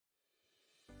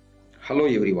Hello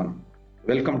everyone,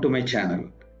 welcome to my channel.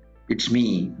 It's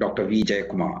me, Dr. V.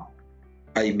 Jayakumar.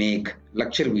 I make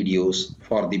lecture videos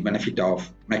for the benefit of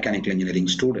mechanical engineering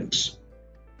students.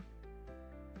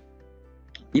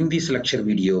 In this lecture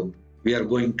video, we are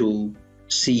going to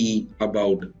see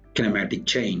about kinematic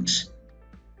chains,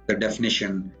 the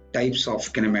definition, types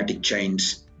of kinematic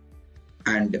chains,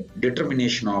 and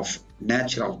determination of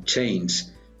nature of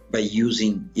chains by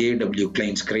using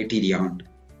A.W.Klien's criterion.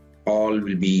 All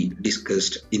will be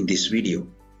discussed in this video.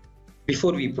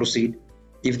 Before we proceed,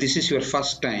 if this is your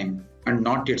first time and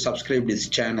not yet subscribed to this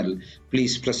channel,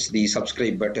 please press the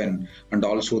subscribe button and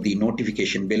also the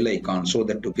notification bell icon so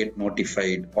that to get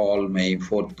notified all my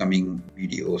forthcoming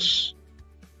videos.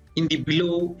 In the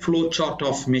below flowchart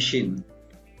of machine,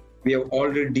 we have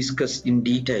already discussed in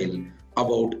detail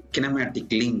about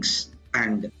kinematic links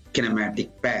and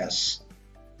kinematic pairs.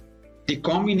 The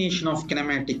combination of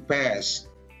kinematic pairs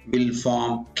will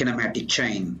form kinematic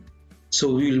chain.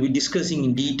 So we will be discussing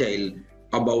in detail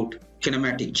about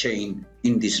kinematic chain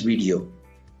in this video.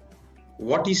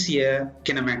 What is a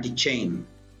kinematic chain?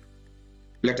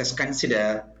 Let us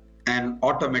consider an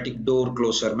automatic door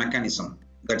closure mechanism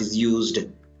that is used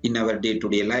in our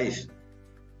day-to-day life.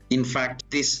 In fact,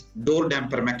 this door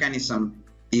damper mechanism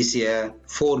is a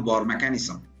 4-bar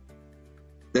mechanism.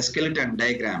 The skeleton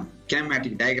diagram,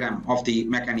 kinematic diagram of the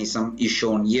mechanism is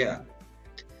shown here.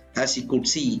 As you could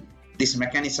see, this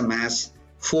mechanism has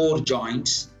 4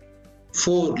 joints,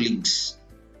 4 links,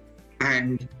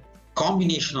 and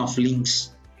combination of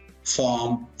links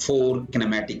form 4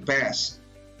 kinematic pairs.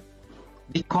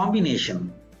 The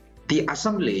combination, the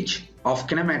assemblage of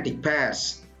kinematic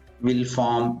pairs will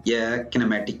form a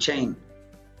kinematic chain,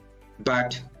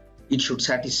 but it should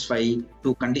satisfy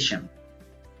 2 conditions.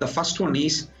 The first one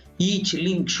is each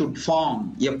link should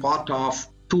form a part of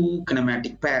 2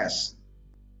 kinematic pairs.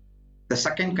 The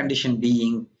second condition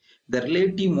being the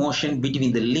relative motion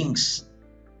between the links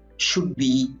should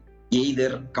be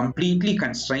either completely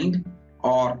constrained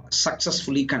or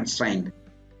successfully constrained.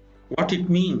 What it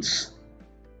means?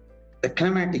 The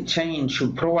kinematic chain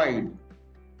should provide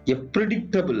a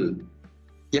predictable,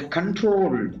 a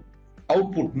controlled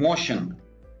output motion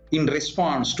in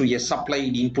response to a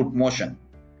supplied input motion.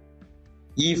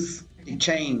 If the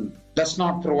chain does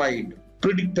not provide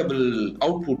predictable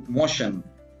output motion,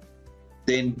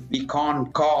 then we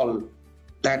can't call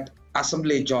that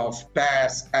assemblage of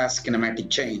pairs as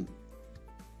kinematic chain.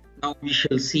 Now we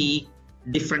shall see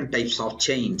different types of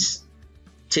chains.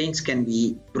 Chains can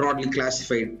be broadly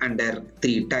classified under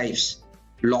 3 types: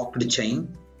 locked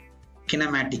chain,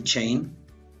 kinematic chain,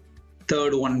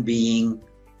 third one being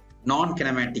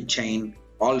non-kinematic chain,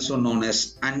 also known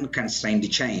as unconstrained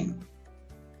chain.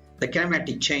 The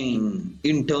kinematic chain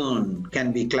in turn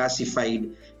can be classified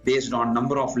based on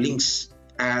number of links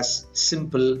as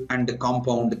simple and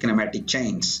compound kinematic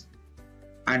chains,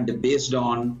 and based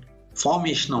on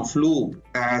formation of loop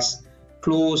as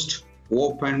closed,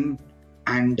 open,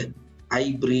 and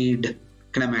hybrid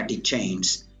kinematic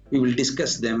chains. We will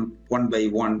discuss them one by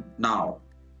one now.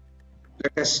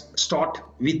 Let us start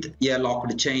with a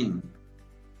locked chain.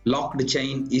 Locked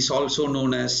chain is also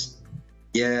known as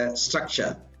a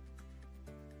structure.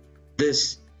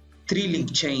 This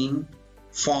 3-link chain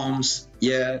forms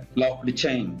a locked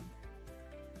chain.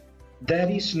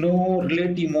 There is no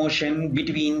relative motion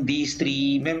between these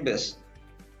 3 members,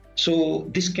 so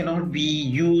this cannot be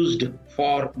used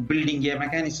for building a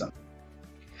mechanism.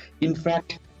 In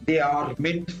fact, they are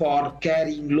meant for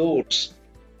carrying loads.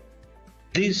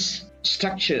 These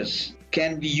structures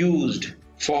can be used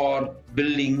for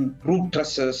building roof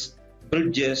trusses,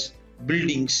 bridges,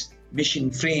 buildings,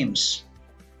 machine frames.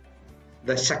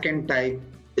 The second type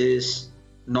is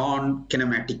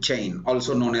non-kinematic chain,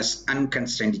 also known as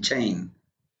unconstrained chain.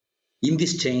 In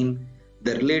this chain,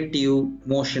 the relative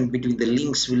motion between the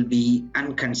links will be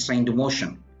unconstrained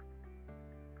motion.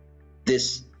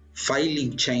 This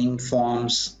 5-link chain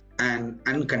forms an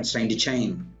unconstrained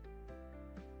chain.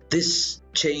 This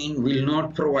chain will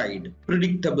not provide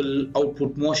predictable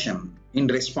output motion in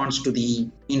response to the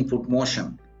input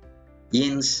motion.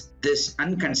 Hence, this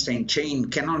unconstrained chain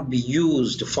cannot be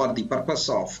used for the purpose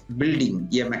of building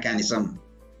a mechanism.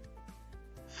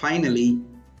 Finally,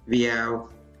 we have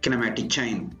kinematic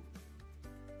chain.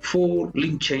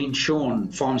 4-link chain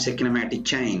shown forms a kinematic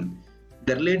chain.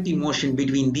 The relative motion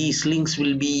between these links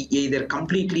will be either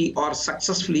completely or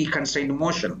successfully constrained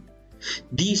motion.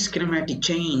 These kinematic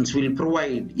chains will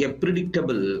provide a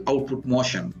predictable output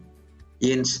motion.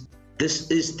 Hence,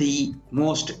 this is the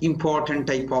most important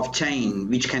type of chain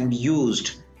which can be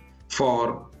used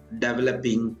for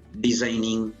developing,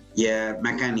 designing a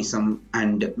mechanism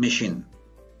and machine.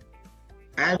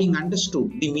 Having understood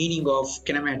the meaning of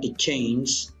kinematic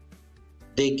chains,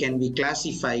 they can be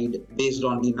classified based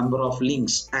on the number of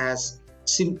links as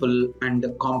simple and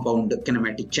compound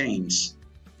kinematic chains.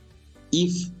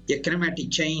 If a kinematic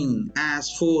chain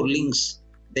has 4 links,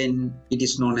 then it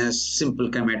is known as simple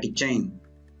kinematic chain.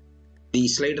 The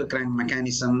slider crank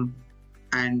mechanism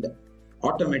and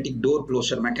automatic door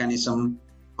closure mechanism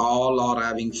all are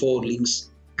having 4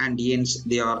 links, and hence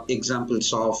they are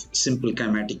examples of simple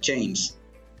kinematic chains.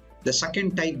 The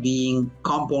second type being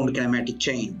compound kinematic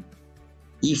chain.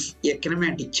 If a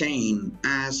kinematic chain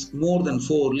has more than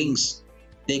 4 links,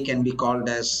 they can be called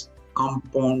as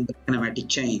compound kinematic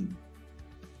chain.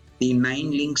 The 9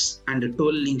 links and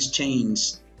 12 links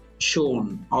chains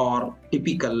shown are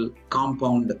typical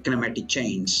compound kinematic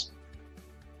chains.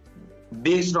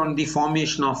 Based on the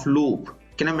formation of loop,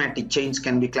 kinematic chains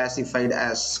can be classified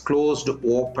as closed,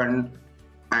 open,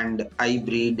 and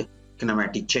hybrid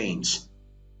kinematic chains.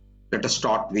 Let us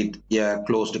start with a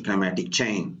closed kinematic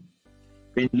chain.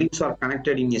 When links are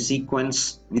connected in a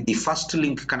sequence with the first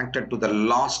link connected to the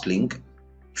last link,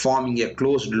 forming a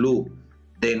closed loop,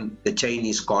 then the chain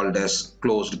is called as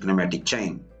closed kinematic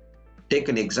chain. Take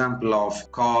an example of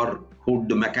car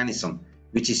hood mechanism,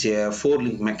 which is a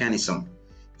 4-link mechanism.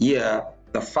 Here,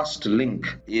 the first link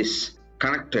is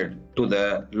connected to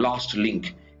the last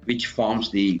link, which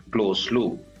forms the closed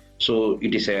loop. So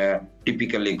it is a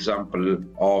typical example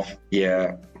of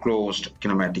a closed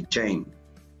kinematic chain.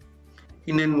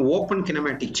 In an open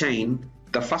kinematic chain,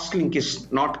 the first link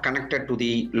is not connected to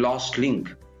the last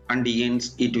link, and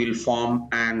hence it will form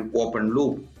an open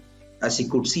loop. As you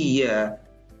could see here,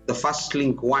 the first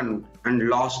link 1 and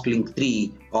last link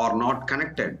 3 are not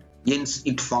connected, hence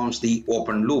it forms the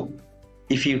open loop.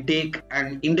 If you take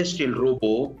an industrial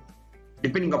robot,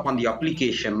 depending upon the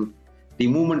application, the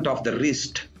movement of the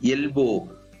wrist, elbow,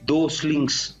 those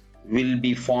links will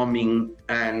be forming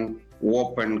an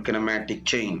open kinematic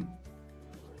chain.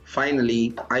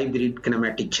 Finally, hybrid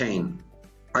kinematic chain.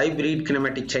 Hybrid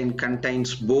kinematic chain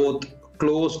contains both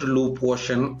closed loop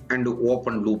portion and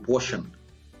open loop portion.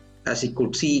 As you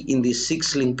could see in the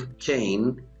 6-link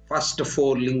chain, first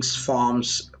 4 links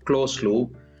forms closed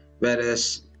loop,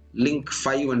 whereas link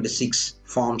 5 and 6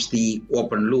 forms the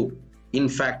open loop. In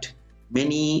fact,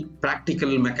 many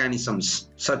practical mechanisms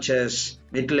such as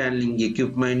metal handling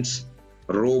equipments,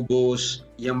 robots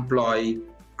employ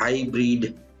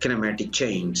hybrid kinematic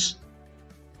chains.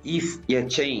 If a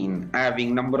chain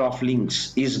having number of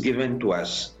links is given to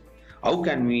us, how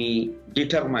can we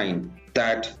determine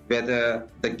that whether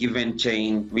the given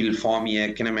chain will form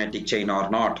a kinematic chain or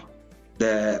not?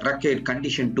 The required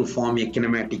condition to form a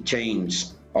kinematic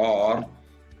chains are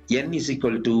n is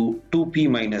equal to 2p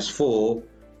minus 4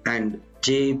 and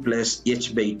j plus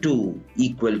h by 2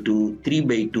 equal to 3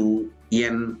 by 2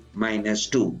 n minus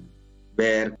 2,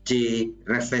 where j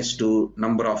refers to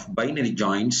number of binary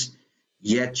joins,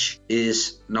 h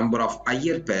is number of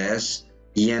higher pairs,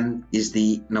 n is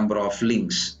the number of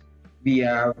links. We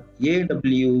have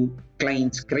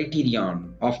A.W.Klien's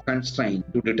criterion of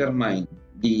constraint to determine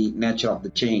the nature of the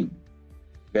chain,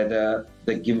 whether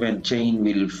the given chain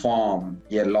will form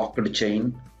a locked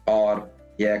chain or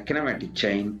a kinematic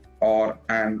chain or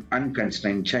an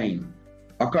unconstrained chain.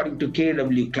 According to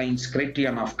A.W.Klien's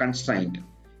criterion of constraint,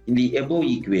 in the above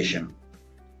equation,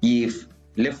 if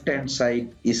left hand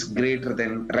side is greater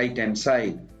than right hand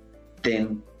side,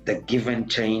 then the given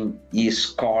chain is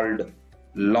called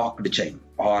locked chain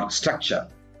or structure.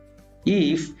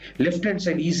 If left hand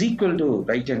side is equal to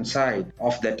right hand side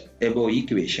of that above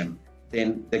equation,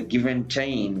 then the given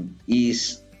chain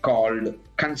is called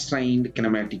constrained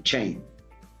kinematic chain.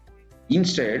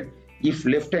 Instead, if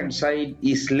left hand side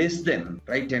is less than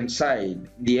right hand side,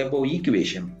 the above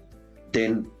equation,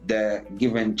 then the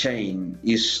given chain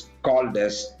is called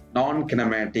as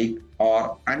non-kinematic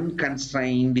or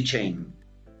unconstrained chain.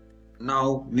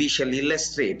 Now we shall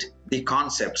illustrate the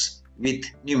concepts with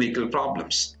numerical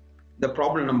problems. The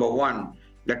problem number 1,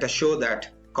 let us show that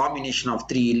combination of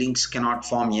 3 links cannot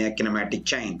form a kinematic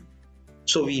chain.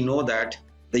 So we know that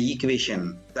the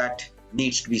equation that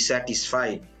needs to be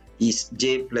satisfied is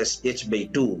j plus h by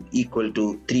 2 equal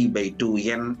to 3 by 2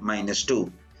 n minus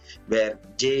 2, where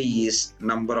j is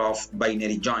number of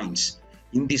binary joins.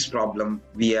 In this problem,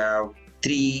 we have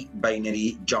 3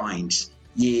 binary joins,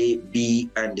 A,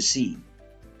 B, and C,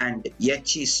 and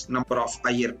H is number of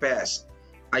higher pairs.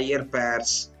 Higher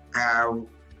pairs have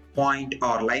point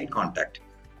or line contact.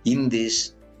 In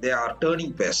this, they are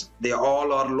turning pairs. They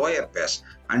all are lower pairs,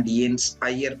 and hence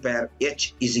higher pair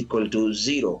H is equal to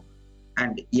 0,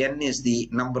 and N is the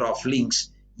number of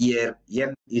links. Here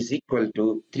N is equal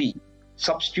to 3.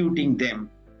 Substituting them,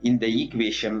 in the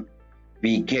equation,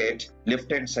 we get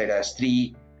left hand side as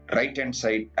 3, right hand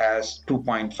side as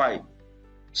 2.5.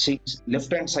 Since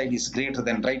left hand side is greater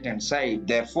than right hand side,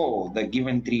 therefore the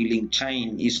given 3-link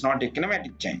chain is not a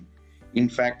kinematic chain. In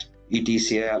fact, it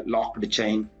is a locked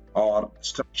chain or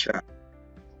structure.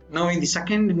 Now in the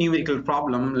second numerical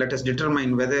problem, let us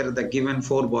determine whether the given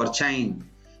 4-bar chain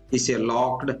is a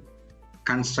locked,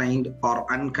 constrained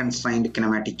or unconstrained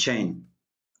kinematic chain.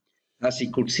 As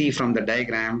you could see from the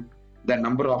diagram, the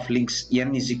number of links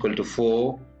n is equal to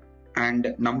 4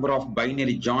 and number of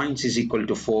binary joins is equal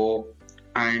to 4,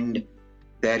 and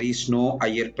there is no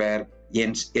higher pair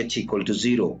hence h equal to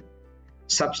 0.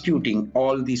 Substituting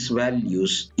all these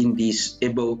values in this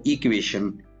above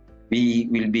equation, we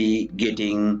will be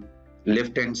getting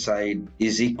left hand side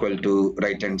is equal to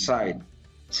right hand side.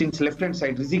 Since left hand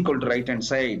side is equal to right hand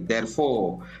side,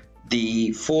 therefore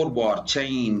the 4-bar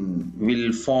chain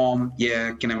will form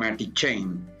a kinematic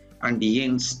chain, and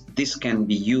hence this can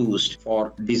be used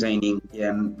for designing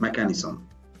a mechanism.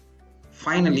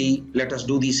 Finally, let us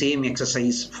do the same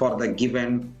exercise for the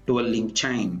given 12-link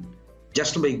chain.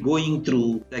 Just by going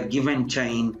through the given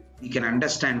chain, we can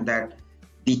understand that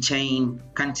the chain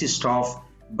consists of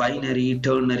binary,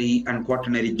 ternary and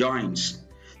quaternary joins.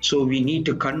 So we need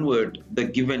to convert the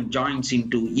given joins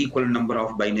into equal number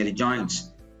of binary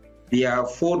joins. We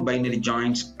have 4 binary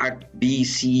joins at B,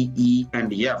 C, E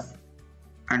and F,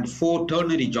 and 4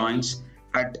 ternary joins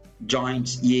at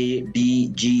joints A, D,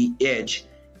 G, H,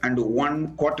 and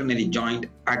 1 quaternary joint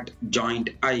at joint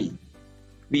I.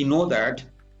 We know that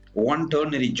 1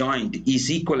 ternary joint is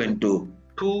equivalent to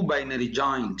 2 binary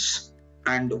joints,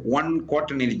 and 1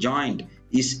 quaternary joint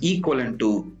is equivalent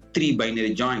to 3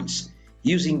 binary joints.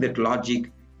 Using that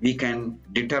logic, we can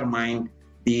determine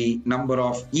the number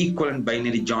of equivalent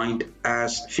binary joint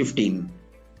as 15.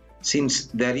 Since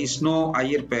there is no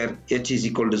higher pair h is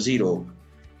equal to 0,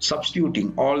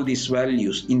 substituting all these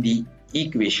values in the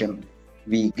equation,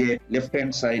 we get left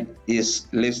hand side is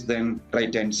less than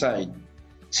right hand side.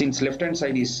 Since left hand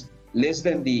side is less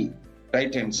than the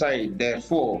right hand side,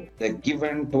 therefore the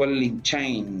given 12-link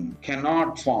chain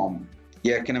cannot form a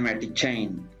kinematic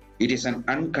chain. It is an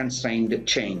unconstrained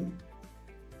chain.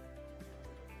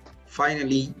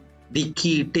 Finally, the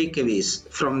key takeaways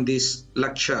from this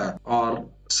lecture are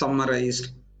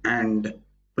summarized and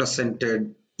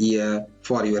presented here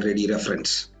for your ready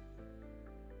reference.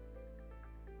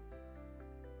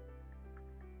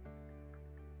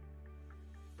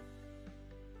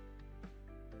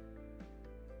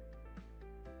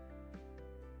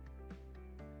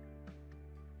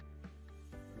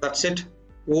 That's it.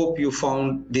 Hope you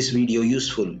found this video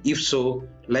useful. If so,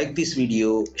 like this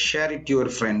video, share it to your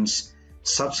friends,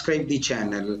 subscribe the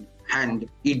channel and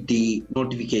hit the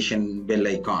notification bell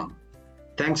icon.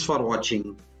 Thanks for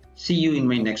watching. See you in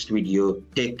my next video.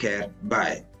 Take care.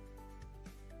 Bye.